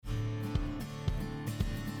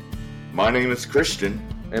My name is Christian,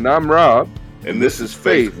 And I'm Rob. and this is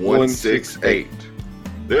Faith 168.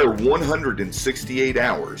 There are 168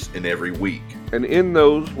 hours in every week. And in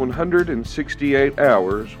those 168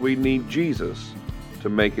 hours, we need Jesus to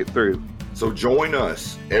make it through. So join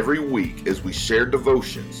us every week as we share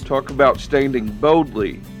devotions, Talk about standing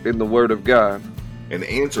boldly in the Word of God. and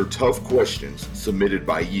answer tough questions submitted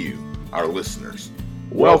by you, our listeners.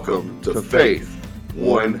 Welcome to Faith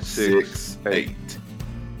 168.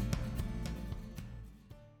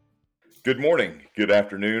 Good morning, good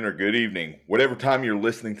afternoon, or good evening. Whatever time you're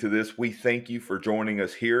listening to this, we thank you for joining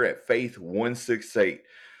us here at Faith 168.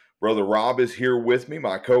 Brother Rob is here with me,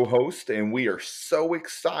 my co-host, and we are so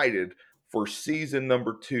excited for season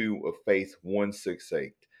number 2 of Faith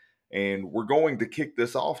 168. And we're going to kick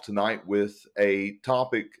this off tonight with a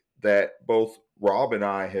topic that both Rob and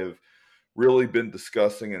I have really been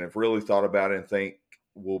discussing and have really thought about and think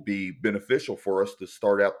will be beneficial for us to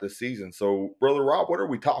start out this season. So, Brother Rob, what are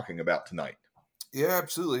we talking about tonight? Yeah,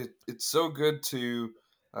 absolutely. It's so good to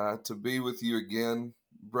be with you again,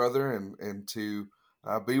 brother, and to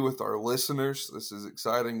be with our listeners. This is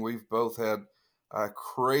exciting. We've both had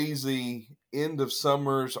crazy end of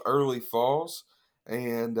summers, early falls,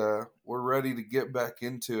 and we're ready to get back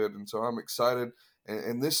into it. And so I'm excited.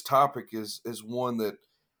 And this topic is one that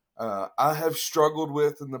I have struggled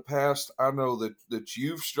with in the past. I know that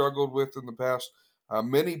you've struggled with in the past.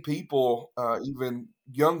 Many people, even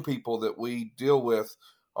young people that we deal with,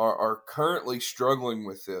 are currently struggling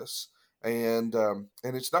with this, and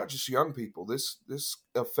it's not just young people. This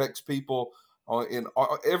affects people in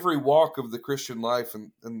every walk of the Christian life,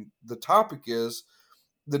 and the topic is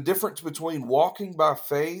the difference between walking by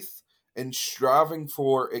faith and striving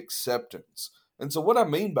for acceptance. And so, what I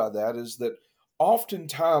mean by that is that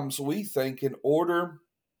oftentimes we think in order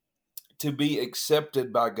to be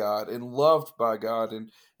accepted by God and loved by God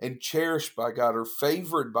and cherished by God or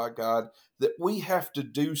favored by God, that we have to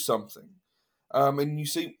do something. And you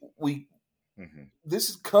see,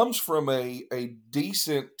 this comes from a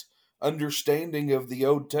decent understanding of the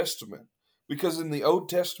Old Testament. Because in the Old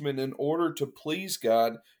Testament, in order to please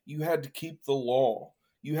God, you had to keep the law.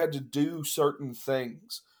 You had to do certain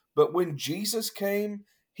things. But when Jesus came,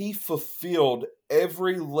 he fulfilled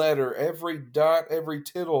every letter, every dot, every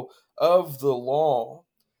tittle of the law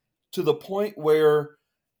to the point where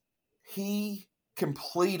he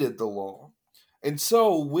completed the law. And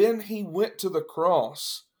so when he went to the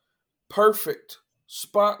cross, perfect,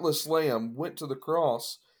 spotless lamb went to the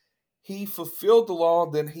cross, he fulfilled the law,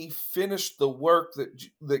 then he finished the work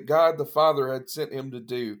that God the Father had sent him to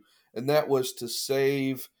do, and that was to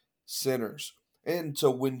save sinners. And so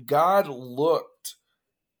when God looked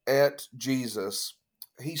at Jesus,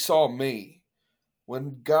 he saw me.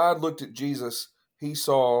 When God looked at Jesus, he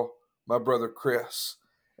saw my brother Chris.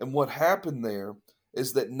 And what happened there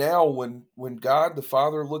is that now when God the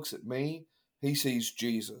Father looks at me, he sees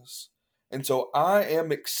Jesus. And so I am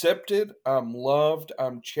accepted, I'm loved,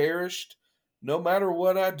 I'm cherished, no matter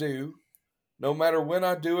what I do, no matter when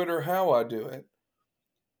I do it or how I do it,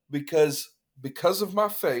 because of my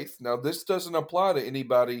faith. Now this doesn't apply to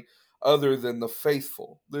anybody other than the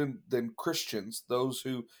faithful, than Christians, those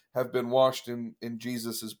who have been washed in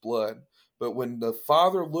Jesus' blood. But when the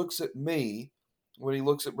Father looks at me, when he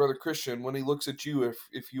looks at Brother Christian, when he looks at you,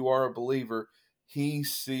 if you are a believer, he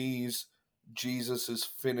sees Jesus'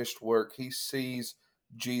 finished work. He sees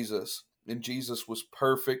Jesus, and Jesus was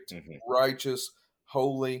perfect, righteous,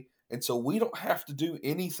 holy. And so we don't have to do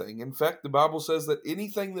anything. In fact, the Bible says that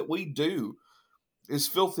anything that we do is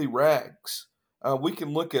filthy rags. We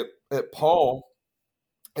can look at Paul,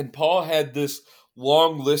 and Paul had this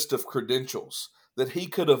long list of credentials that he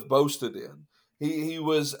could have boasted in. He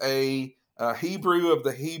was a Hebrew of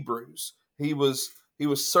the Hebrews. He was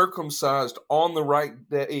circumcised on the right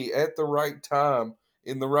day, at the right time,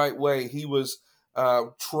 in the right way. He was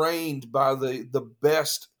trained by the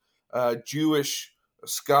best Jewish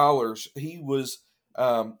scholars. He was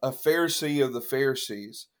a Pharisee of the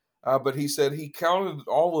Pharisees. But he said he counted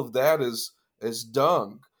all of that as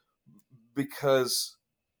dung because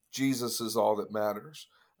Jesus is all that matters.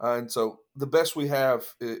 And so the best we have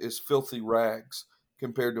is filthy rags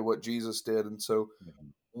compared to what Jesus did. And so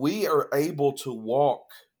we are able to walk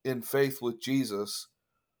in faith with Jesus,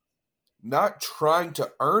 not trying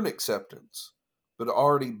to earn acceptance, but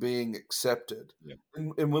already being accepted. Yeah.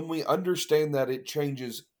 And when we understand that, it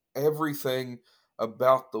changes everything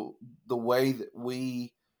about the way that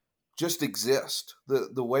we just exist,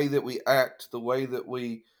 the way that we act, the way that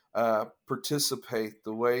we participate,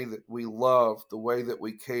 the way that we love, the way that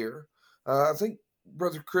we care. I think,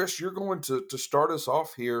 Brother Chris, you're going to start us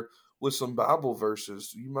off here with some Bible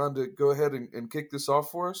verses. You mind to go ahead and kick this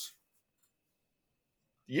off for us?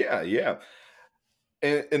 Yeah, yeah.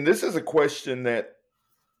 And this is a question that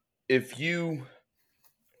if you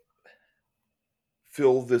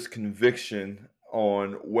feel this conviction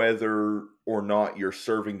on whether or not you're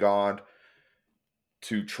serving God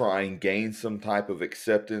to try and gain some type of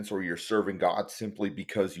acceptance, or you're serving God simply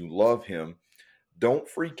because you love him, don't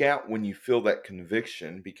freak out when you feel that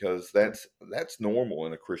conviction, because that's normal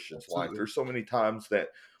in a Christian's life. Absolutely. There's so many times that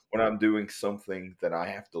when I'm doing something that I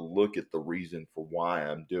have to look at the reason for why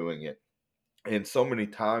I'm doing it. And so many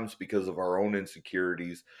times, because of our own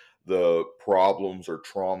insecurities, the problems or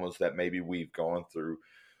traumas that maybe we've gone through,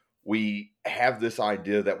 we have this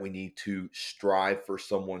idea that we need to strive for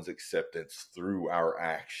someone's acceptance through our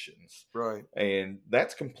actions. Right. And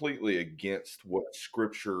that's completely against what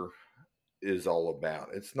scripture is all about.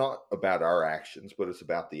 It's not about our actions, but it's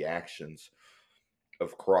about the actions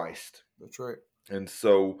of Christ. That's right. And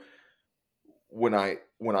so when I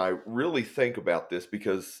really think about this,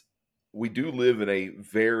 because we do live in a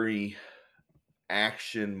very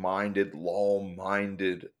action minded, law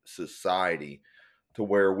minded society, to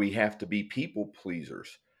where we have to be people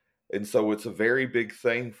pleasers. And so it's a very big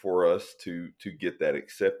thing for us to get that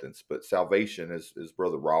acceptance. But salvation, as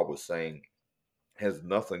Brother Rob was saying, has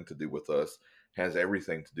nothing to do with us, has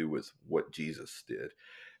everything to do with what Jesus did.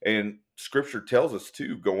 And scripture tells us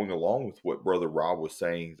too, going along with what Brother Rob was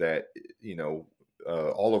saying, that, you know,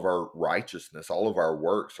 all of our righteousness, all of our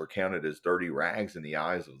works are counted as dirty rags in the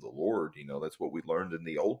eyes of the Lord. You know, that's what we learned in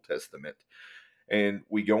the Old Testament. And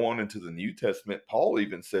we go on into the New Testament. Paul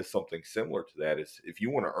even says something similar to that: is if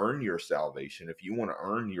you want to earn your salvation, if you want to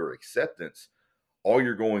earn your acceptance, all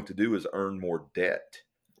you're going to do is earn more debt.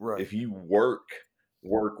 Right. If you work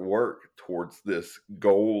towards this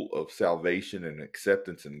goal of salvation and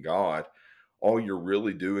acceptance in God, all you're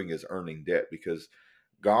really doing is earning debt, because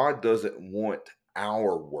God doesn't want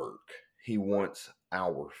our work. He wants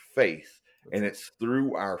our faith. And it's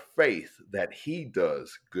through our faith that he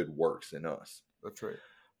does good works in us. That's right.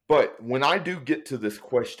 But when I do get to this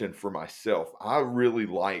question for myself, I really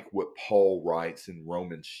like what Paul writes in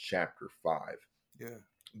Romans chapter 5, Yeah.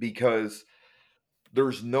 because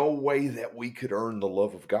there's no way that we could earn the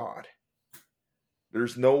love of God.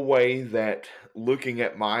 There's no way that, looking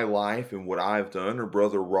at my life and what I've done, or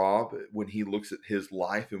Brother Rob, when he looks at his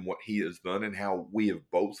life and what he has done and how we have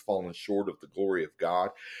both fallen short of the glory of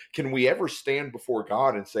God, can we ever stand before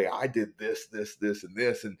God and say, I did this, this, this, and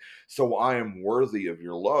this, and so I am worthy of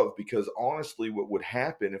your love? Because honestly, what would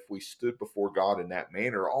happen if we stood before God in that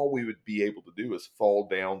manner, all we would be able to do is fall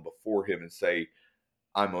down before him and say,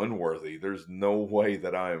 I'm unworthy. There's no way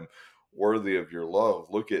that I am worthy of your love.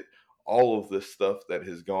 Look at all of this stuff that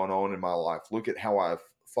has gone on in my life. Look at how I've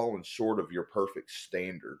fallen short of your perfect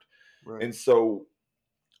standard. Right. And so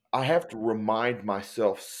I have to remind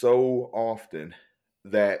myself so often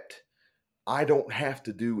that I don't have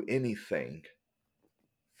to do anything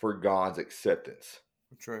for God's acceptance.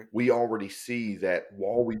 That's right. We already see that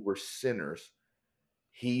while we were sinners,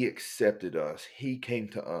 he accepted us. He came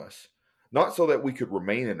to us, not so that we could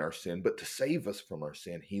remain in our sin, but to save us from our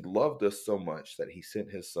sin. He loved us so much that he sent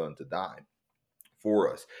his son to die for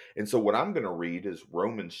us. And so what I'm going to read is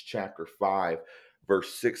Romans chapter 5,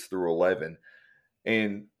 verse 6 through 11.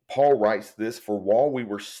 And Paul writes this: For while we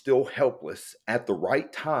were still helpless, at the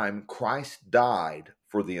right time, Christ died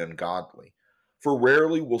for the ungodly. For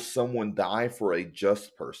rarely will someone die for a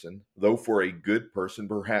just person, though for a good person,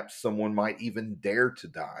 perhaps someone might even dare to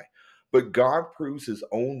die. But God proves his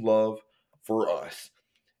own love for us,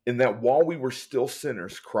 in that while we were still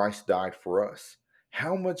sinners, Christ died for us.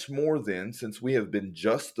 How much more then, since we have been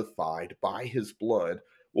justified by his blood,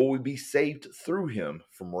 will we be saved through him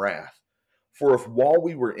from wrath? For if while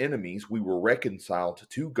we were enemies, we were reconciled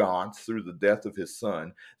to God through the death of his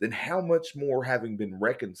Son, then how much more, having been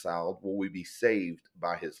reconciled, will we be saved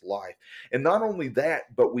by his life? And not only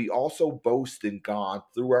that, but we also boast in God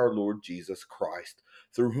through our Lord Jesus Christ,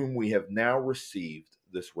 through whom we have now received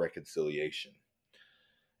this reconciliation.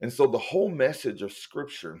 And so the whole message of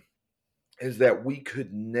Scripture is that we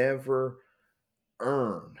could never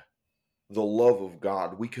earn the love of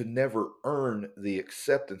God. We could never earn the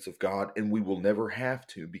acceptance of God, and we will never have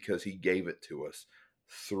to, because he gave it to us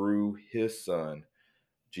through his Son,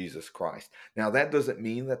 Jesus Christ. Now, that doesn't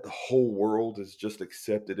mean that the whole world is just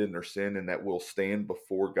accepted in their sin and that we'll stand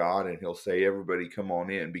before God and he'll say, everybody come on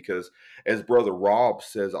in. Because as Brother Rob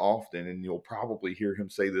says often, and you'll probably hear him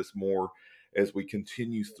say this more as we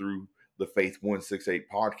continue through the Faith 168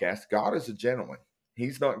 podcast, God is a gentleman.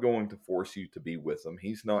 He's not going to force you to be with him.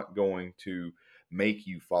 He's not going to make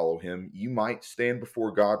you follow him. You might stand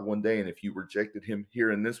before God one day, and if you rejected him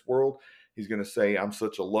here in this world, he's going to say, I'm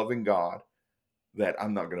such a loving God that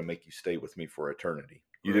I'm not going to make you stay with me for eternity.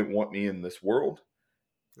 You Right. didn't want me in this world,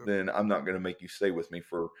 Yep. then I'm not going to make you stay with me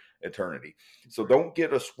for eternity. So Right. don't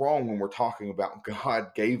get us wrong when we're talking about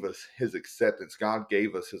God gave us his acceptance. God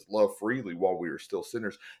gave us his love freely while we were still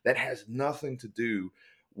sinners. That has nothing to do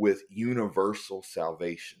with universal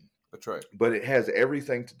salvation. That's right. But it has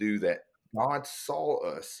everything to do that God saw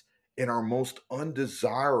us in our most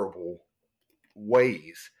undesirable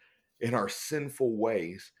ways, in our sinful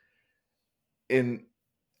ways, in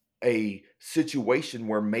a situation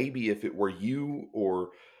where maybe if it were you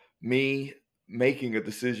or me making a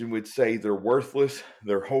decision, we'd say they're worthless,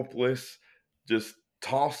 they're hopeless, just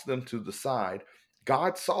toss them to the side.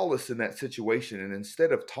 God saw us in that situation, and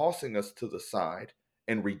instead of tossing us to the side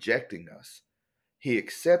and rejecting us, he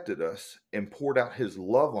accepted us and poured out his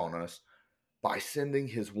love on us by sending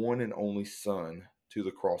his one and only son to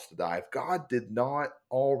the cross to die. If God did not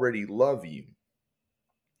already love you,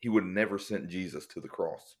 he would have never sent Jesus to the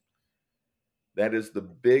cross. That is the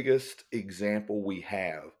biggest example we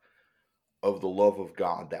have of the love of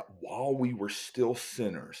God, that while we were still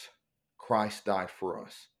sinners, Christ died for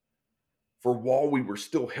us. For while we were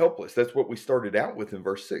still helpless, that's what we started out with in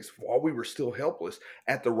verse 6. While we were still helpless,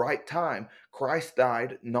 at the right time, Christ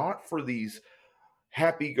died not for these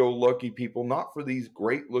happy-go-lucky people, not for these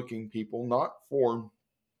great-looking people, not for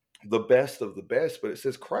the best of the best, but it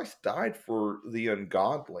says Christ died for the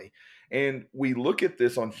ungodly. And we look at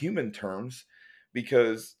this on human terms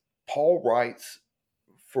because Paul writes,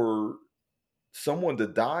 for someone to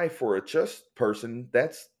die for a just person,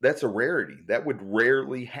 that's a rarity. That would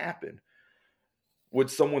rarely happen. Would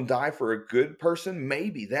someone die for a good person?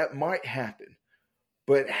 Maybe that might happen.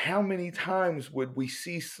 But how many times would we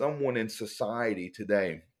see someone in society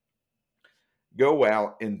today go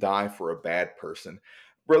out and die for a bad person?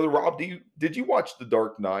 Brother Rob, did you watch The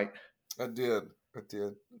Dark Knight? I did.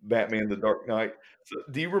 Batman: The Dark Knight. So,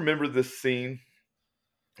 do you remember this scene?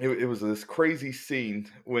 It was this crazy scene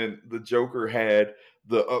when the Joker had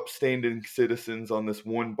the upstanding citizens on this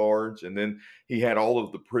one barge, and then he had all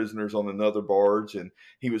of the prisoners on another barge, and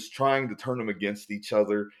he was trying to turn them against each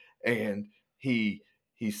other. And he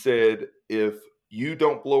said, "If you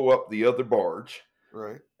don't blow up the other barge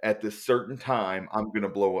Right. at this certain time, I'm going to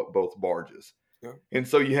blow up both barges." Yeah. And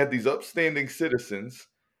so you had these upstanding citizens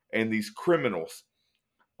and these criminals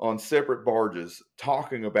on separate barges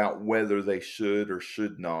talking about whether they should or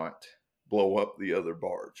should not blow up the other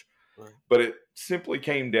barge. Right. But it simply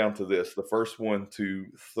came down to this. The first one to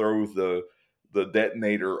throw the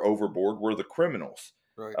detonator overboard were the criminals.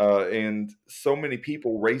 Right. And so many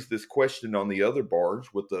people raised this question on the other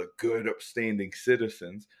barge with the good, upstanding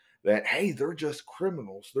citizens that, hey, they're just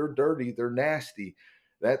criminals. They're dirty. They're nasty.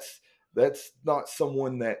 That's not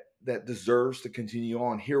someone that deserves to continue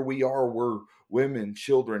on. Here we are. We're women,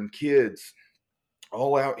 children, kids,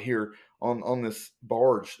 all out here on this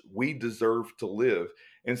barge. We deserve to live.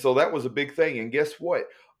 And so that was a big thing. And guess what?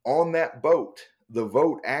 On that boat, the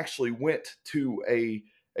vote actually went to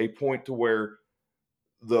a point to where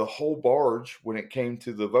the whole barge, when it came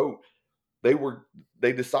to the vote,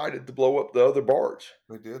 they decided to blow up the other barge.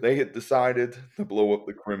 They did. They had decided to blow up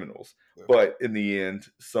the criminals. Yeah. But in the end,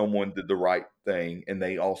 someone did the right thing, and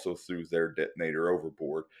they also threw their detonator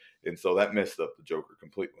overboard. And so that messed up the Joker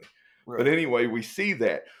completely. Right. But anyway, we see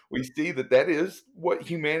that that is what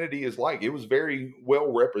humanity is like. It was very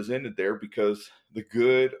well represented there because the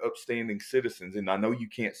good, upstanding citizens, and I know you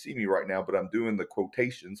can't see me right now, but I'm doing the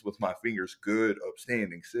quotations with my fingers, good,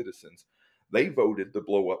 upstanding citizens, they voted to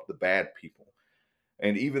blow up the bad people.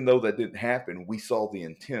 And even though that didn't happen, we saw the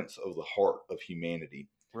intents of the heart of humanity.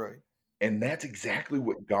 Right. And that's exactly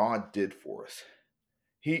what God did for us.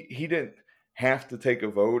 He didn't have to take a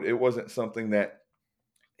vote. It wasn't something that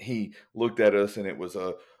he looked at us and it was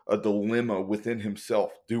a dilemma within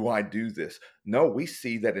himself. Do I do this? No, we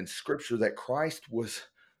see that in Scripture that Christ was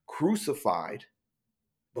crucified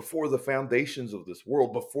before the foundations of this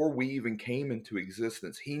world, before we even came into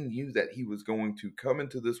existence. He knew that he was going to come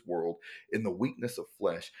into this world in the weakness of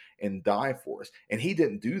flesh and die for us. And he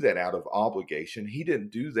didn't do that out of obligation. He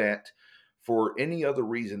didn't do that for any other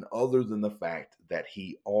reason other than the fact that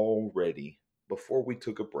he already, before we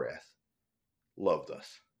took a breath, loved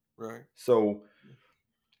us. Right. So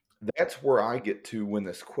that's where I get to when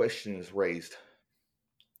this question is raised.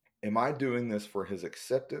 Am I doing this for his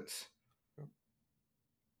acceptance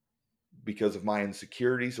because of my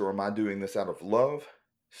insecurities, or am I doing this out of love?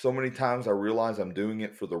 So many times I realize I'm doing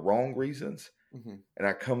it for the wrong reasons, and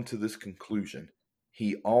I come to this conclusion.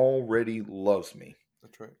 He already loves me.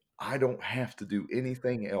 That's right. I don't have to do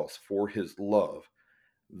anything else for his love.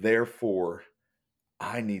 Therefore,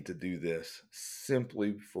 I need to do this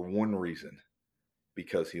simply for one reason,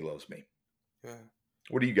 because he loves me. Yeah.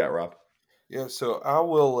 What do you got, Rob? Yeah. So I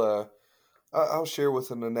will. I'll share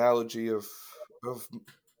with an analogy of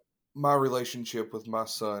my relationship with my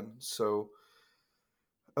son. So,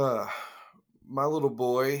 uh, my little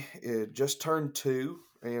boy just turned 2,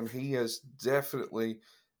 and he has definitely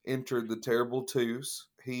entered the terrible twos.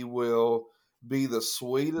 He will be the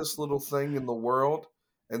sweetest little thing in the world,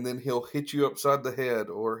 and then he'll hit you upside the head,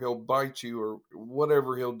 or he'll bite you, or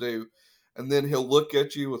whatever he'll do. And then he'll look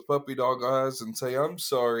at you with puppy dog eyes and say, "I'm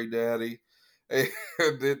sorry, Daddy." And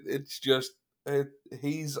it's just,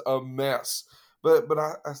 he's a mess. But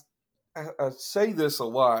I say this a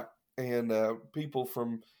lot, and people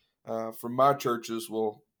from my churches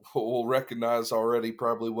will recognize already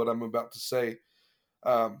probably what I'm about to say.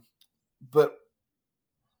 Um, but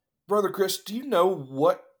Brother Chris, do you know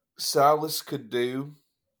what Silas could do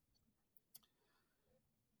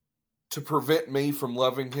to prevent me from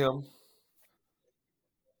loving him?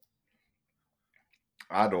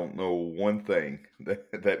 I don't know one thing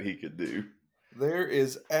that he could do. There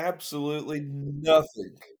is absolutely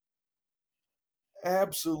nothing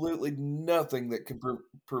that can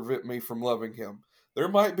prevent me from loving him. There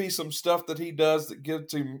might be some stuff that he does that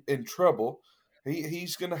gets him in trouble.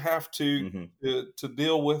 He's going to have Hmm. to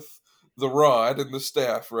deal with the rod and the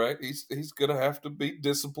staff, right? He's going to have to be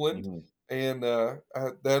disciplined, Hmm. and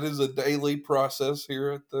that is a daily process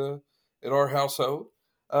here at our household.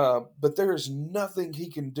 But there is nothing he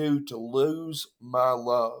can do to lose my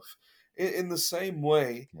love. In the same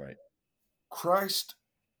way, Right. Christ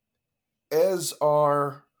as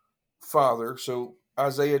our Father. So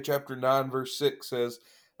Isaiah chapter 9 verse 6 says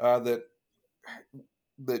that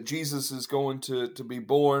Jesus is going to be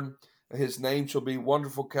born. His name shall be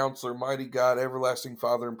Wonderful Counselor, Mighty God, Everlasting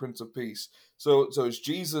Father, and Prince of Peace. So it's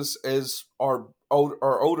Jesus as our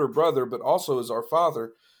older brother, but also as our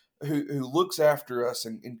Father, who looks after us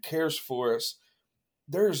and cares for us.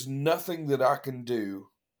 There's nothing that I can do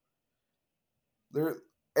there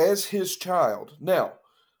as his child. Now,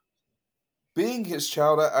 being his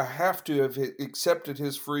child, I have to have accepted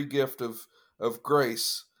his free gift of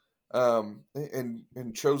grace,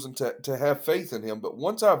 and chosen to have faith in him. But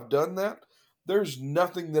once I've done that, there's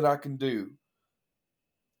nothing that I can do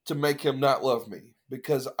to make him not love me,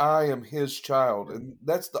 because I am his child, and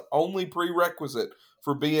that's the only prerequisite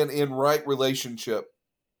for being in right relationship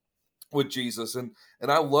with Jesus. And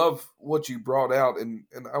I love what you brought out, and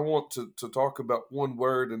I want to talk about one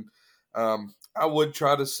word, and I would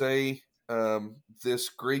try to say this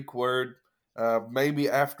Greek word. Maybe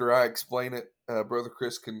after I explain it, Brother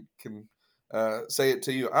Chris can say it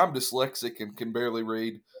to you. I'm dyslexic and can barely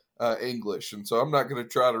read English, and so I'm not going to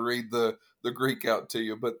try to read the Greek out to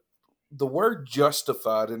you. But the word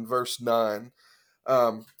justified in verse 9,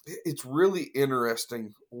 it's really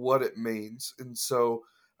interesting what it means. And so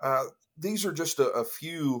uh, these are just a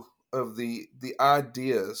few of the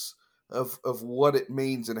ideas of what it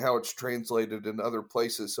means and how it's translated in other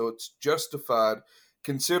places. So it's justified,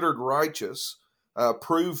 considered righteous,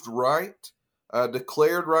 proved right,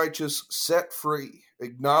 declared righteous, set free,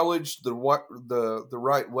 acknowledged the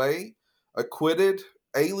right way, acquitted,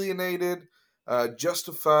 alienated,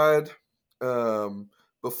 justified, um,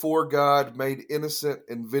 before God, made innocent,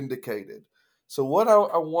 and vindicated. So what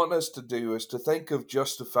I want us to do is to think of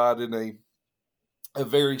justified in a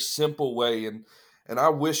very simple way, and I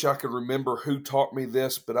wish I could remember who taught me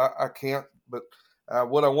this, but I can't. But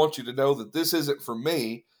what I want you to know, that this isn't for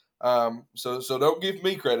me, so don't give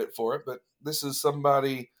me credit for it. But this is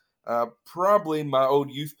somebody, probably my old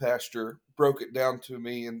youth pastor broke it down to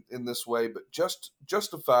me in this way. But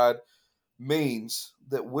justified means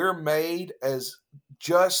that we're made as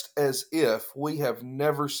just as if we have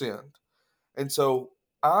never sinned. And so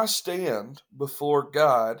I stand before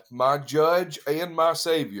God, my judge and my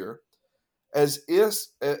savior, as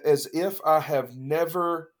if I have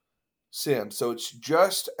never sinned. So it's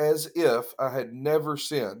just as if I had never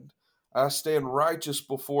sinned. I stand righteous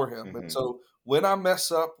before him. And Hmm. so when I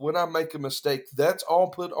mess up, when I make a mistake, that's all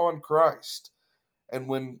put on Christ. And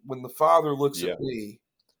when the Father looks at Yeah. me,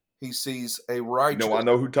 he sees a I righteous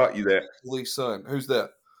know who taught you that. holy son. Who's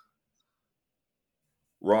that?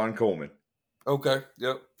 Ron Coleman. Okay.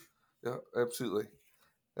 Yep. Yeah. Absolutely.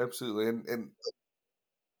 Absolutely. And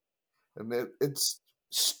it's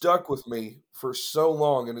stuck with me for so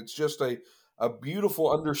long, and it's just a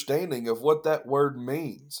beautiful understanding of what that word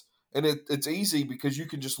means. And it's easy because you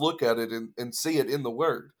can just look at it and see it in the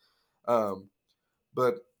word. Um,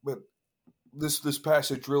 but this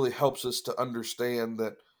passage really helps us to understand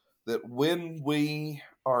that that when we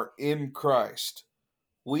are in Christ,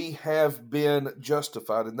 we have been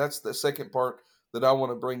justified. And that's the second part that I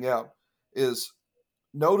want to bring out is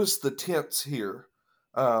notice the tense here.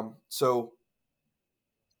 So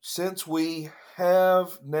since we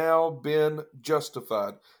have now been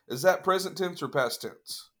justified, is that present tense or past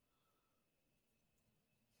tense?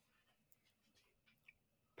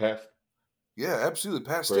 Past, Yeah, absolutely.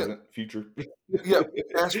 Past tense. present, future. Yeah,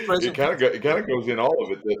 past, present, It kind of goes in all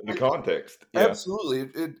of it. The context. Yeah.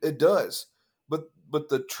 absolutely. It does. But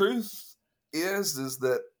the truth is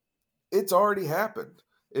that it's already happened.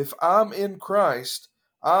 If I'm in Christ,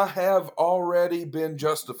 I have already been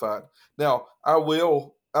justified. Now, I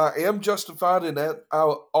am justified and that I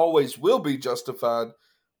always will be justified.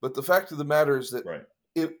 But the fact of the matter is that Right.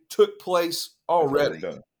 it took place It's already already.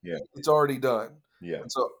 done. Yeah. It's already done. Yeah.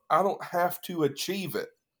 And so I don't have to achieve it.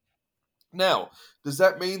 Now, does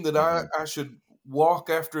that mean that Mhm. I should walk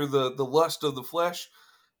after the lust of the flesh?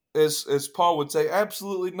 As Paul would say,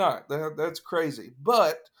 absolutely not. That's crazy.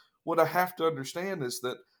 But what I have to understand is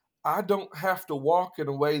that I don't have to walk in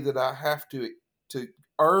a way that I have to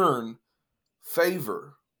earn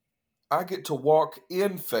favor. I get to walk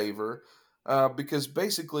in favor because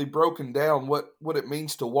basically, broken down, what it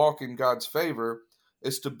means to walk in God's favor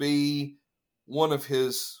is to be one of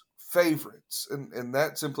His favorites, and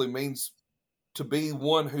that simply means to be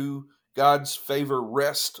one who God's favor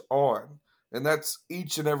rests on. And that's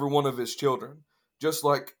each and every one of his children. Just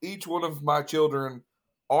like each one of my children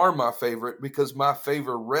are my favorite because my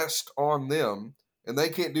favor rests on them and they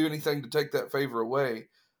can't do anything to take that favor away.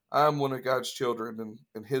 I'm one of God's children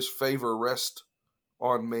and his favor rests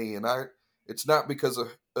on me. And it's not because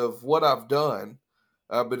of what I've done,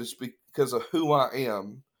 but it's because of who I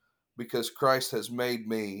am, because Christ has made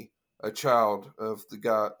me a child of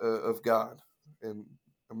God, and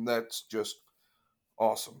that's just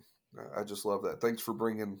awesome. I just love that. Thanks for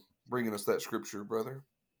bringing us that scripture, brother.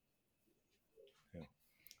 Yeah.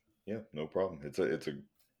 Yeah. No problem. It's a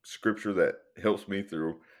scripture that helps me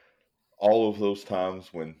through all of those times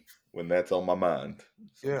when that's on my mind.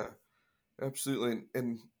 So, Yeah, absolutely.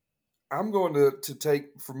 And I'm going to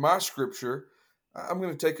take from my scripture. I'm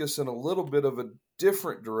going to take us in a little bit of a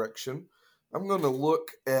different direction. I'm going to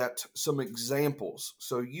look at some examples.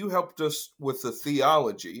 So you helped us with the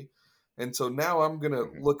theology, and so now I'm going to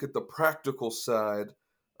mhm. look at the practical side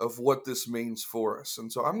of what this means for us.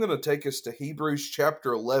 And so I'm going to take us to Hebrews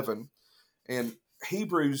chapter 11, and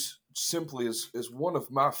Hebrews simply is one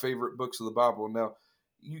of my favorite books of the Bible. Now,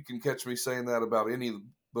 you can catch me saying that about any of the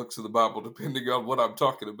books of the Bible, depending on what I'm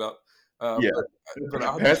talking about. Yeah. But I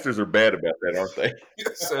just Pastors are bad about that, aren't they?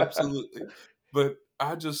 yes, absolutely. But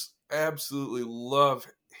I just absolutely love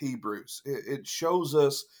Hebrews. It shows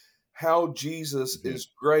us how Jesus Mhm. is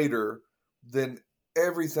greater than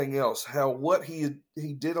everything else. How what he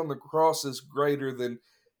did on the cross is greater than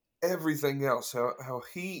everything else. How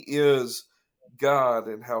he is God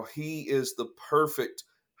and how he is the perfect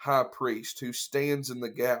high priest who stands in the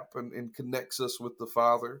gap and connects us with the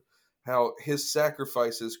Father. How his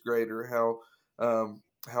sacrifice is greater. How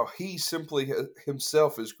he simply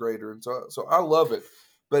himself is greater. And so I love it.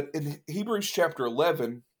 But in Hebrews chapter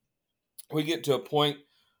 11, we get to a point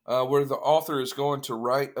where the author is going to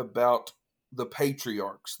write about the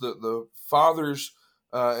patriarchs, the fathers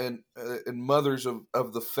and mothers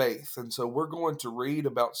of the faith. And so we're going to read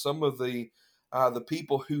about some of the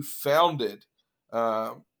people who founded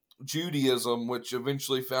uh, Judaism, which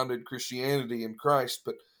eventually founded Christianity in Christ.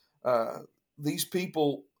 But uh, these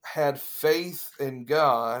people had faith in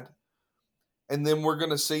God, and then we're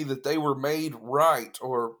going to see that they were made right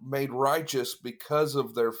or made righteous because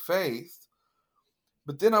of their faith.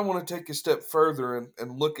 But then I want to take a step further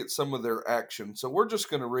and look at some of their actions. So I'm just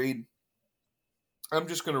going to read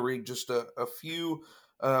just a few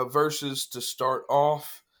verses to start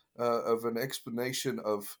off of an explanation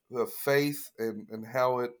of faith and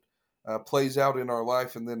how it plays out in our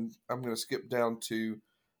life. And then I'm going to skip down to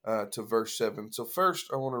verse 7. So first,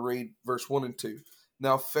 I want to read verse 1 and 2.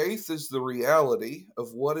 Now, faith is the reality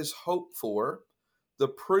of what is hoped for, the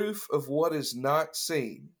proof of what is not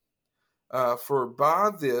seen. For by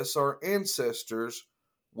this our ancestors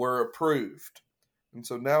were approved. And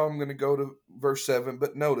so now I'm going to go to verse 7.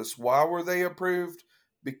 But notice, why were they approved?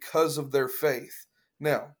 Because of their faith.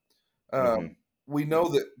 Now, Mhm. we know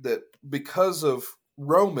that because of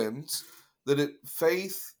Romans, that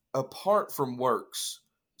faith apart from works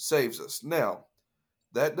saves us. Now,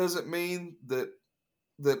 that doesn't mean that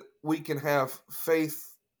we can have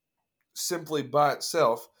faith simply by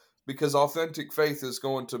itself, because authentic faith is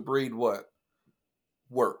going to breed what?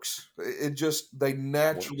 works. It just, they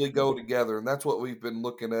naturally Works. go together, and that's what we've been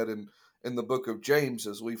looking at in the book of James,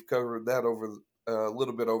 as we've covered that over a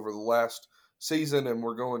little bit over the last season, and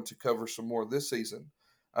we're going to cover some more this season.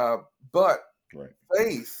 But Right.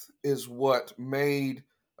 faith is what made,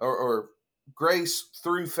 or grace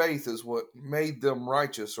through faith is what made them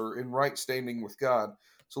righteous or in right standing with God.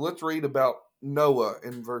 So let's read about Noah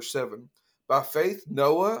in verse 7. By faith,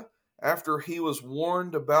 Noah, after he was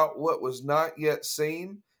warned about what was not yet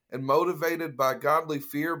seen and motivated by godly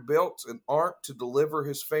fear, built an ark to deliver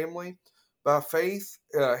his family. By faith,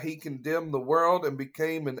 he condemned the world and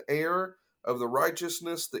became an heir of the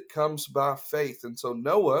righteousness that comes by faith. And so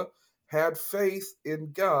Noah had faith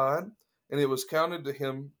in God, and it was counted to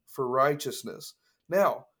him for righteousness.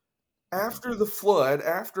 Now, after the flood,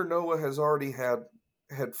 after Noah has already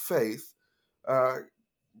had faith,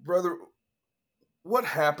 brother, what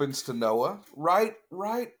happens to Noah right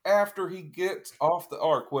after he gets off the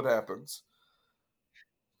ark? What happens?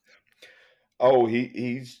 Oh,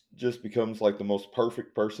 he's just becomes like the most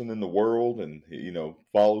perfect person in the world, and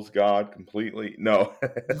follows God completely. No,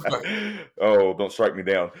 Right. oh, don't strike me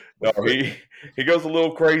down. No, he goes a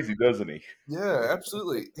little crazy, doesn't he? Yeah,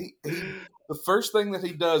 absolutely. He the first thing that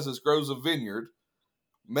he does is grows a vineyard,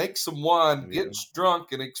 makes some wine, Yeah, gets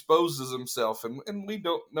drunk, and exposes himself. And we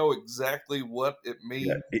don't know exactly what it yeah.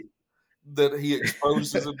 means that he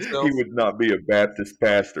exposes He himself. would not be a Baptist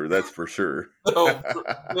pastor, that's for sure. No,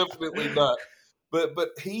 definitely not. But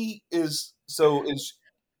he is, so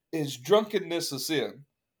is drunkenness a sin?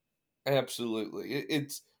 Absolutely.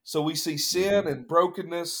 It's so we see sin Mhm, and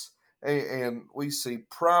brokenness, and we see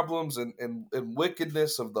problems and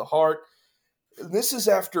wickedness of the heart. And this is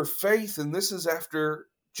after faith, and this is after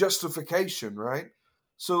justification, right?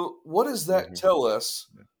 So what does that mhm. tell us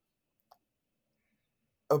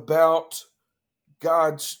about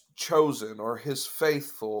God's chosen, or his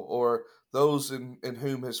faithful, or those in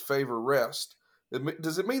whom his favor rests?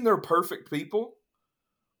 Does it mean they're perfect people?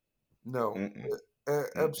 No, Mm-mm,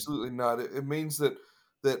 mm-mm. absolutely not. It means that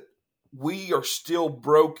we are still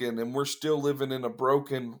broken, and we're still living in a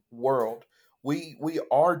broken world. We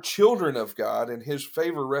are children of God, and his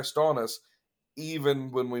favor rests on us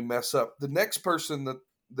even when we mess up. The next person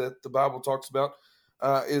that the Bible talks about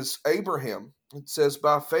is Abraham. It says,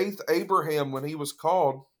 by faith, Abraham, when he was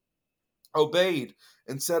called, obeyed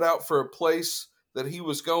and set out for a place that he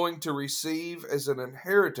was going to receive as an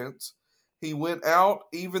inheritance. He went out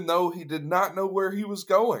even though he did not know where he was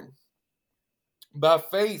going. By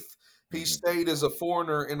faith, he Mhm, stayed as a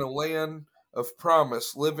foreigner in a land of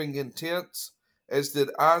promise, living in tents, as did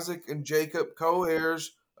Isaac and Jacob, co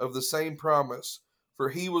heirs of the same promise. For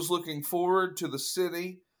he was looking forward to the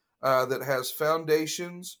city that has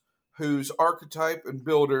foundations, whose archetype and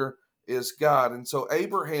builder is God. And so,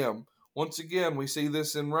 Abraham, once again, we see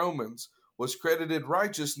this in Romans, was credited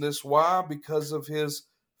righteousness. Why? Because of his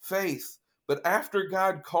faith. But after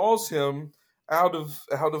God calls him out of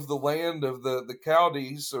the land of the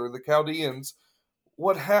Chaldees, or the Chaldeans,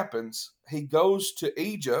 what happens? He goes to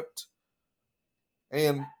Egypt,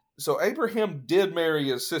 and so Abraham did marry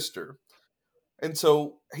his sister, and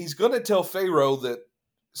so he's going to tell Pharaoh that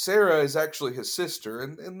Sarah is actually his sister,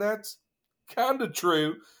 and that's kind of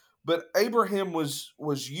true. But Abraham was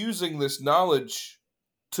using this knowledge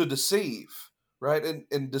to deceive, right?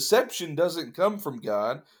 And deception doesn't come from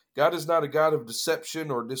God. God is not a God of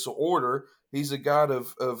deception or disorder. He's a God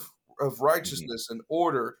of mhm. righteousness and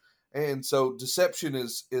order. And so deception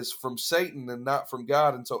is from Satan and not from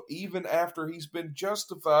God. And so even after he's been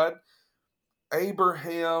justified,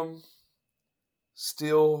 Abraham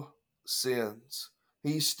still sins.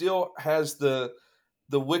 He still has the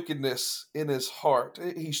wickedness in his heart.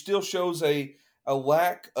 He still shows a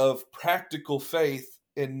lack of practical faith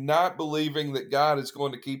in not believing that God is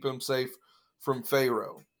going to keep him safe from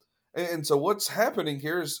Pharaoh. And so what's happening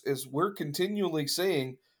here is we're continually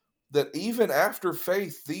seeing that even after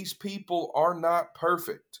faith, these people are not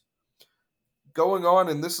perfect. Going on,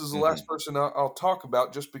 and this is the last Mhm. person I'll talk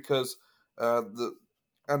about, just because the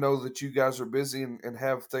I know that you guys are busy and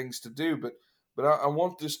have things to do, but I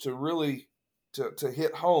want this to really to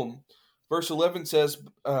hit home. Verse 11 says,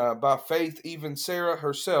 "By faith, even Sarah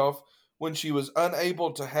herself, when she was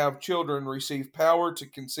unable to have children, received power to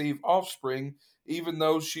conceive offspring, even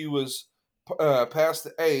though she was past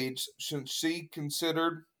the age, since she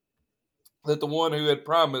considered that the one who had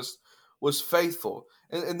promised was faithful."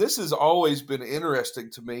 And this has always been interesting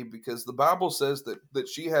to me, because the Bible says that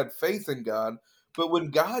she had faith in God. But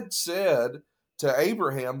when God said to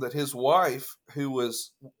Abraham that his wife, who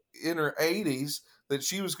was in her 80s, that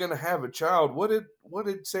she was going to have a child, what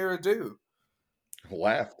did Sarah do?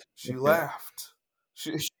 Laughed. She Yeah. laughed.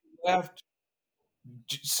 She laughed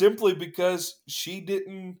simply because she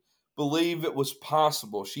didn't believe it was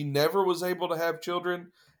possible. She never was able to have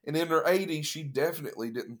children, and in her 80s, she definitely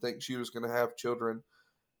didn't think she was going to have children.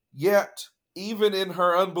 Yet, even in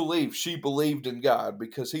her unbelief, she believed in God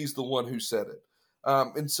because He's the one who said it.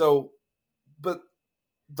 But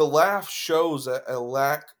the laugh shows a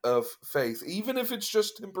lack of faith, even if it's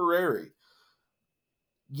just temporary.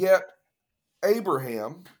 Yet,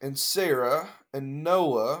 Abraham and Sarah and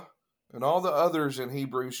Noah and all the others in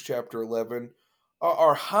Hebrews chapter 11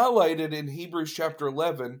 are highlighted in Hebrews chapter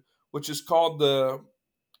 11, which is called the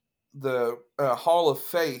Hall of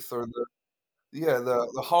Faith, or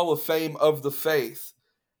the Hall of Fame of the faith.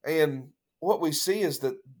 And what we see is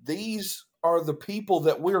that these are the people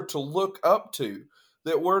that we're to look up to,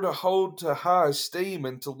 that we're to hold to high esteem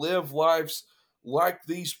and to live lives like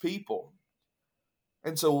these people.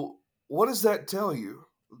 And so, what does that tell you?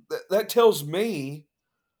 That tells me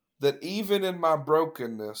that even in my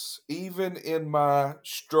brokenness, even in my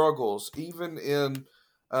struggles, even in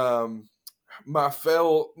my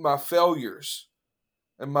failures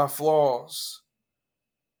and my flaws,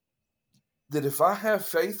 that if I have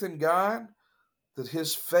faith in God, that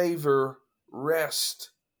His favor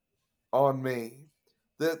rests on me.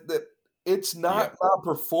 That it's not my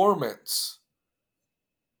performance.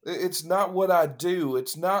 It's not what I do.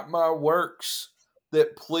 It's not my works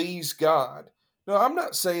that please God. No, I'm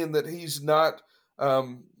not saying that He's not,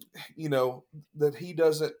 that He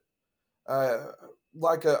doesn't, uh,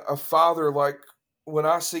 like a father, like when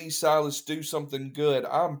I see Silas do something good,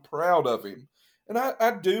 I'm proud of him. And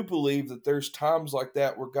I do believe that there's times like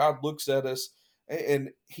that where God looks at us and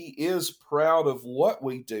He is proud of what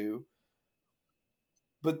we do.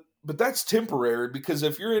 But that's temporary, because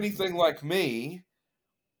if you're anything like me,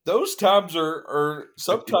 those times are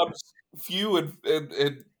sometimes few,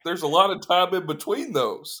 and there's a lot of time in between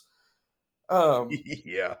those.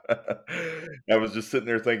 Yeah. I was just sitting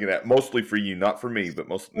there thinking that mostly for you, not for me, but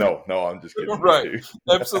no, I'm just kidding. Right,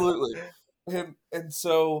 absolutely. And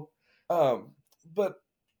so, but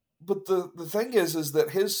the thing is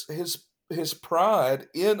that his pride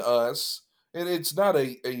in us, and it's not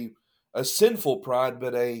a sinful pride,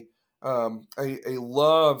 but a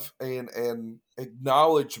love and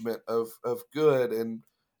acknowledgement of good and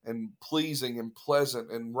pleasing and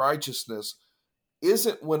pleasant and righteousness,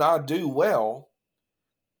 isn't when I do well.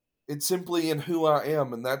 It's simply in who I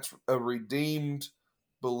am, and that's a redeemed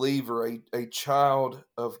believer, a child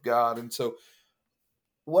of God. And so,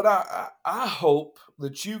 what I hope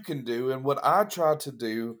that you can do, and what I try to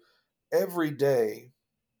do every day,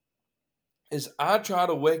 is I try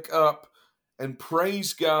to wake up and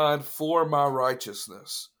praise God for my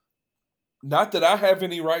righteousness. Not that I have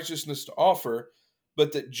any righteousness to offer,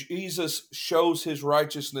 but that Jesus shows His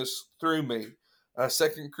righteousness through me. 2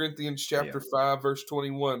 Corinthians chapter 5, verse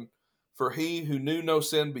 21. For He who knew no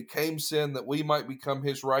sin became sin, that we might become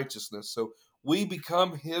His righteousness. So we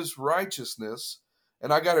become His righteousness.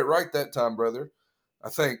 And I got it right that time, brother, I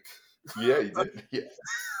think. Yeah, you did.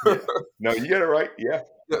 Yeah. No, you got it right. Yeah.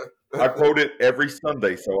 I quote it every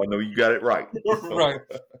Sunday, so I know you got it right. Right.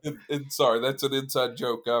 And sorry, that's an inside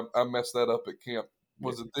joke. I messed that up at camp.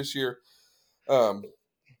 Was it this year?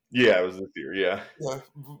 Yeah, it was this year. Yeah.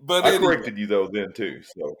 But I corrected you though then too.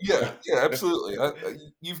 So yeah, absolutely.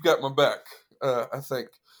 You've got my back. I think.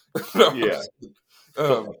 Yeah.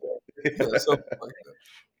 Something like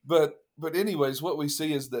that. But anyways, what we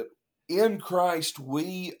see is that in Christ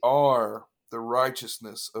we are the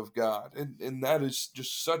righteousness of God, and that is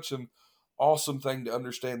just such an awesome thing to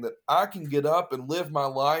understand, that I can get up and live my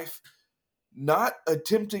life not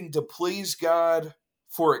attempting to please God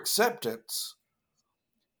for acceptance,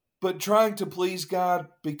 but trying to please God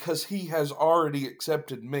because He has already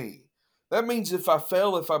accepted me. That means if I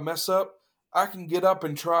fail, if I mess up, I can get up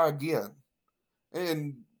and try again.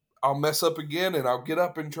 And I'll mess up again, and I'll get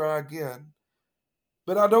up and try again.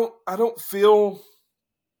 But I don't feel,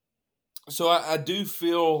 so I do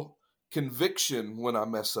feel conviction when I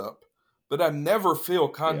mess up, but I never feel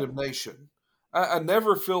condemnation. I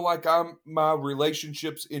never feel like my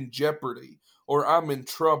relationship's in jeopardy or I'm in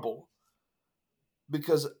trouble,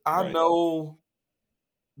 because I know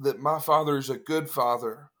that my Father is a good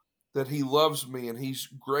Father, that He loves me and He's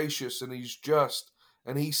gracious and He's just,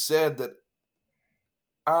 and He said that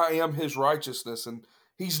I am His righteousness, and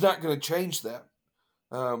He's not going to change that.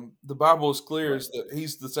 The Bible is clear is that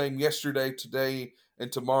He's the same yesterday, today,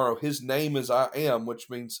 and tomorrow. His name is I Am, which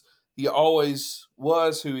means He always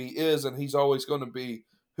was who He is, and He's always going to be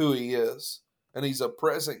who He is. And He's a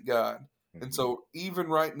present God. And so even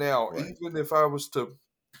right now, even if I was to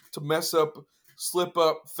mess up slip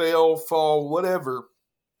up, fail, fall, whatever,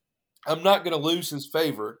 I'm not going to lose his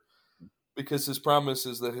favor, because his promise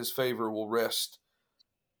is that his favor will rest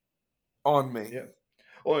on me. Yeah.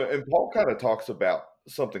 Well, and Paul kind of talks about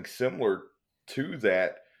something similar to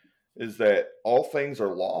that, is that all things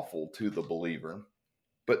are lawful to the believer,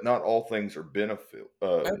 but not all things are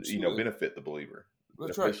Absolutely. benefit the believer,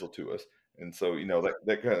 That's right. beneficial to us. And so,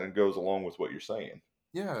 that kind of goes along with what you're saying.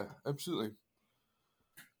 Yeah, absolutely.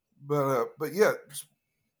 But yeah,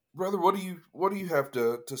 brother, what do you have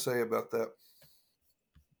to say about that?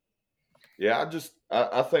 Yeah,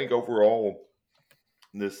 I think overall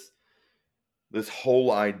this this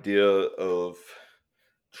whole idea of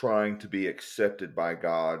trying to be accepted by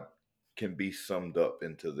God can be summed up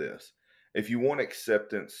into this. If you want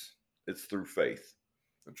acceptance, it's through faith.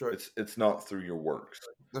 That's right. It's not through your works.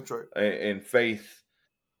 That's right. And faith,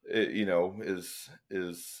 is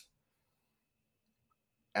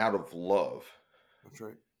out of love. That's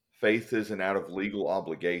right. Faith isn't out of legal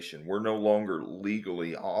obligation. We're no longer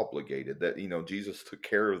legally obligated. That, Jesus took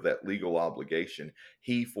care of that legal obligation.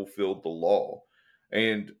 He fulfilled the law.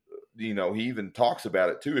 And, he even talks about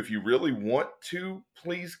it too. If you really want to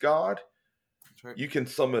please God, That's right. you can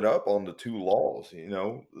sum it up on the two laws.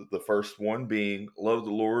 The first one being love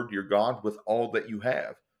the Lord your God with all that you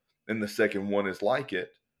have. And the second one is like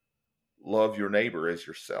it, love your neighbor as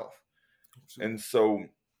yourself. Absolutely. And so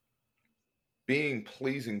being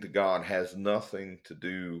pleasing to God has nothing to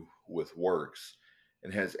do with works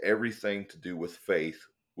and has everything to do with faith,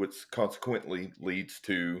 which consequently leads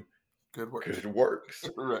to Good work. good works.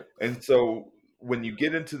 Right. And so when you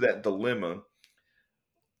get into that dilemma,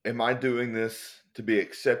 am I doing this to be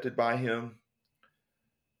accepted by Him?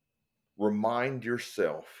 Remind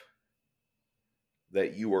yourself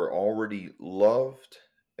that you are already loved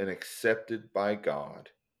and accepted by God.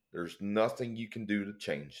 There's nothing you can do to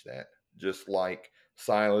change that. Just like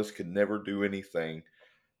Silas could never do anything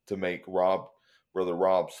to make Brother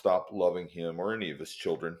Rob, stop loving him, or any of his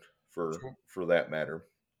children, That's for right. for that matter.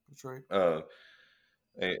 That's right.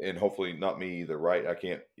 And hopefully not me either, right? I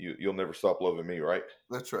can't. You'll never stop loving me, right?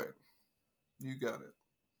 That's right. You got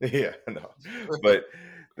Yeah, no. it. But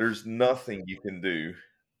there's nothing you can do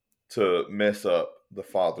to mess up the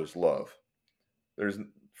Father's love. There's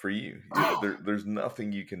for you. There's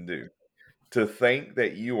nothing you can do. To think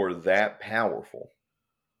that you are that powerful,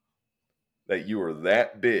 that you are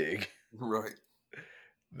that big, Right.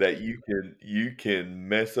 that you can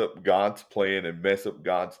mess up God's plan and mess up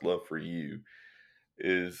God's love for you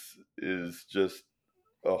is just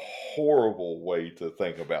a horrible way to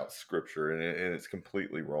think about Scripture, and it's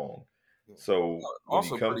completely wrong. Yeah. So when you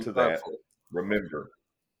Also come pretty to that, prideful. remember,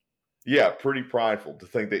 yeah, pretty prideful to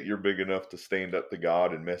think that you're big enough to stand up to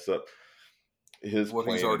God and mess up His What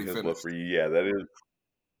he's plan and already His love finished. for you. Yeah, that is.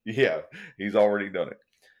 Yeah, He's already done it.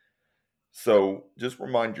 So just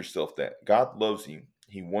remind yourself that God loves you.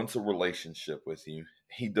 He wants a relationship with you.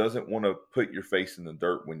 He doesn't want to put your face in the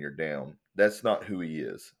dirt when you're down. That's not who He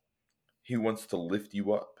is. He wants to lift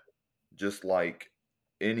you up, just like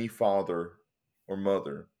any father or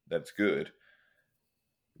mother that's good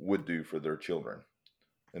would do for their children.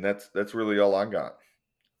 And that's really all I got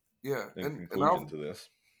Yeah, in and conclusion to this.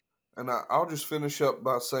 I'll just finish up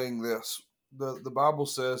by saying this. The Bible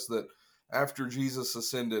says that after Jesus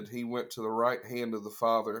ascended, he went to the right hand of the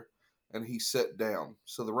Father and he sat down.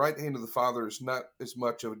 So the right hand of the Father is not as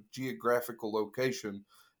much a geographical location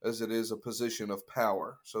as it is a position of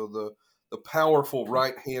power. So the powerful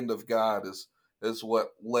right hand of God is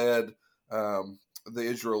what led the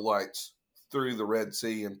Israelites through the Red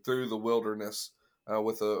Sea and through the wilderness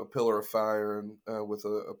with a pillar of fire and with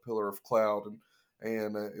a pillar of cloud,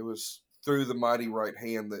 and it was through the mighty right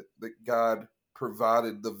hand that God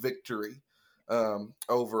provided the victory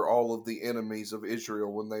over all of the enemies of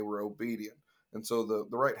Israel when they were obedient. And so the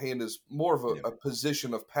right hand is more of Yeah. a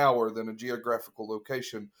position of power than a geographical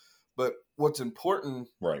location. But what's important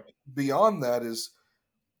Right. beyond that is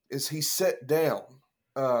he sat down.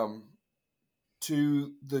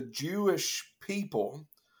 To the Jewish people,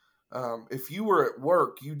 if you were at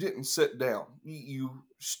work, you didn't sit down. You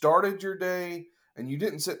started your day and you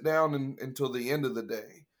didn't sit down until the end of the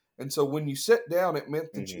day. And so when you sat down, it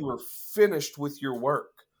meant that you Hmm. were finished with your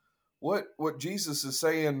work. What Jesus is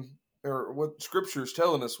saying, or what Scripture is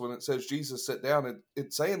telling us when it says Jesus sat down,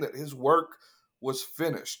 it's saying that his work was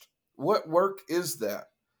finished. What work is that?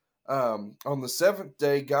 On the seventh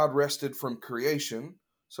day, God rested from creation.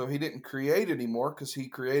 So he didn't create anymore because he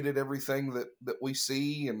created everything that we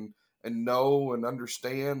see and know and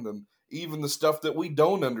understand, and even the stuff that we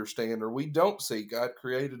don't understand or we don't see. God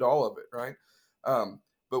created all of it, right?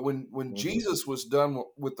 But when Jesus was done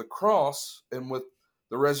with the cross and with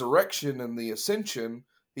the resurrection and the ascension,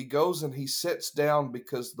 he goes and he sits down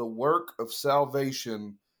because the work of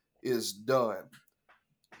salvation is done.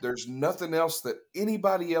 There's nothing else that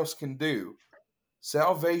anybody else can do.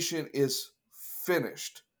 Salvation is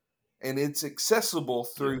finished, and it's accessible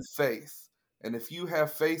through faith. And if you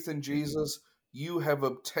have faith in Jesus, you have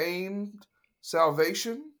obtained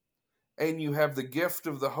salvation, and you have the gift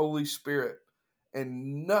of the Holy Spirit,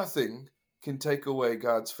 and nothing can take away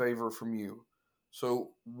God's favor from you.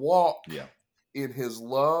 So walk in his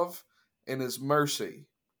love and his mercy,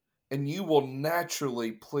 and you will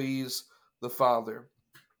naturally please the Father.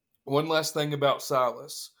 One last thing about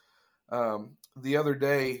Silas. The other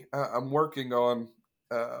day, I'm working on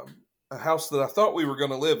a house that I thought we were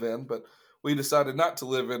going to live in, but we decided not to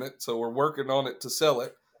live in it, so we're working on it to sell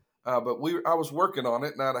it. But I was working on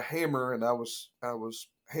it, and I had a hammer, and I was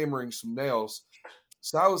hammering some nails.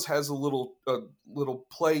 Silas has a little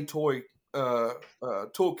play toy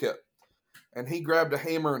toolkit, and he grabbed a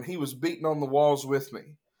hammer and he was beating on the walls with me.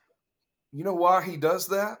 You know why he does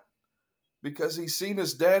that? Because he's seen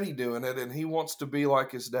his daddy doing it, and he wants to be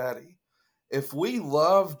like his daddy. If we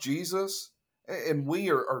love Jesus and we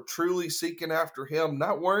are truly seeking after him,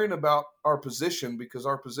 not worrying about our position because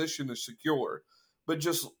our position is secure, but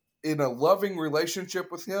just in a loving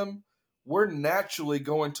relationship with him, we're naturally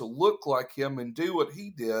going to look like him and do what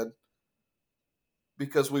he did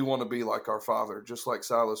because we want to be like our Father, just like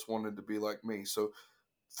Silas wanted to be like me. So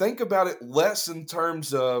think about it less in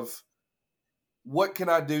terms of what can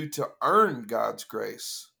I do to earn God's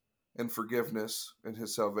grace and forgiveness and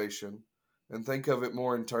his salvation, and think of it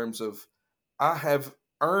more in terms of I have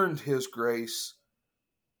earned his grace,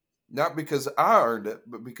 not because I earned it,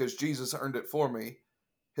 but because Jesus earned it for me,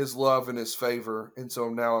 his love and his favor, and so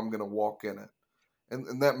now I'm going to walk in it.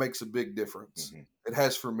 And that makes a big difference. Mm-hmm. It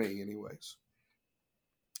has for me anyways.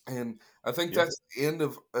 And I think that's the end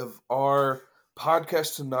of our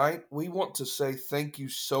podcast tonight. We want to say thank you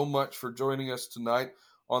so much for joining us tonight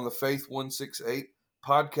on the Faith 168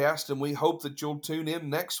 podcast, and we hope that you'll tune in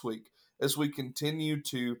next week as we continue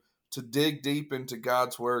to dig deep into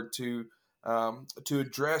God's Word to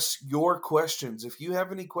address your questions. If you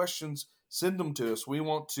have any questions, send them to us. We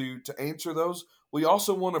want to answer those. We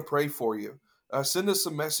also want to pray for you. Send us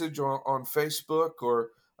a message on Facebook or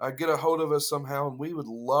get a hold of us somehow, and we would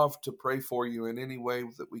love to pray for you in any way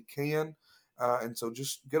that we can. And so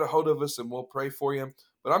just get a hold of us and we'll pray for you.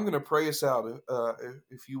 But I'm going to pray us out.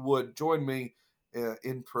 If you would, join me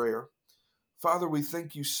in prayer. Father, we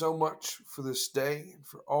thank you so much for this day and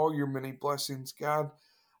for all your many blessings. God,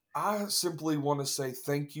 I simply want to say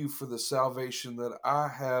thank you for the salvation that I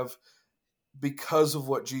have because of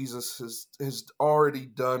what Jesus has already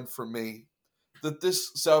done for me. That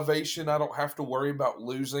this salvation, I don't have to worry about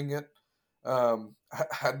losing it.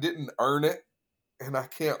 I didn't earn it, and I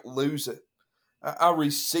can't lose it. I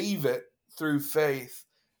receive it through faith,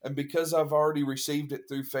 and because I've already received it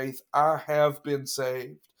through faith, I have been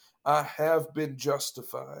saved. I have been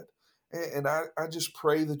justified. And I just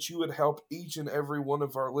pray that you would help each and every one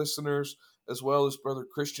of our listeners, as well as Brother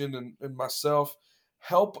Christian and myself.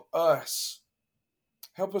 Help us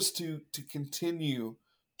to continue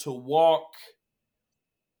to walk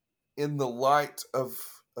in the light of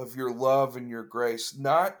your love and your grace,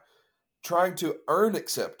 not trying to earn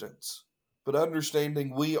acceptance, but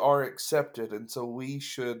understanding we are accepted, and so we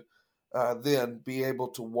should then be able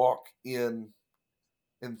to walk in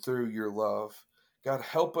and through your love. God,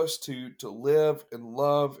 help us to live and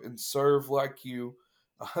love and serve like you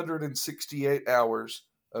 168 hours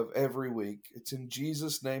of every week. It's in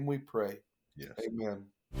Jesus' name we pray. Yes. Amen.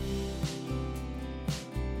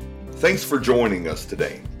 Thanks for joining us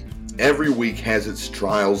today. Every week has its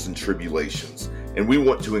trials and tribulations, and we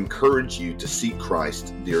want to encourage you to seek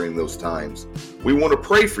Christ during those times. We want to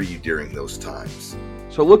pray for you during those times.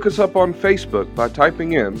 So look us up on Facebook by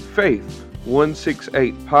typing in Faith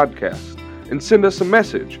 168 Podcast and send us a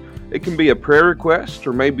message. It can be a prayer request,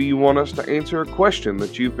 or maybe you want us to answer a question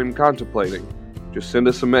that you've been contemplating. Just send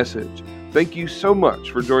us a message. Thank you so much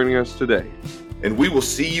for joining us today. And we will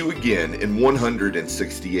see you again in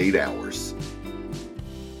 168 hours.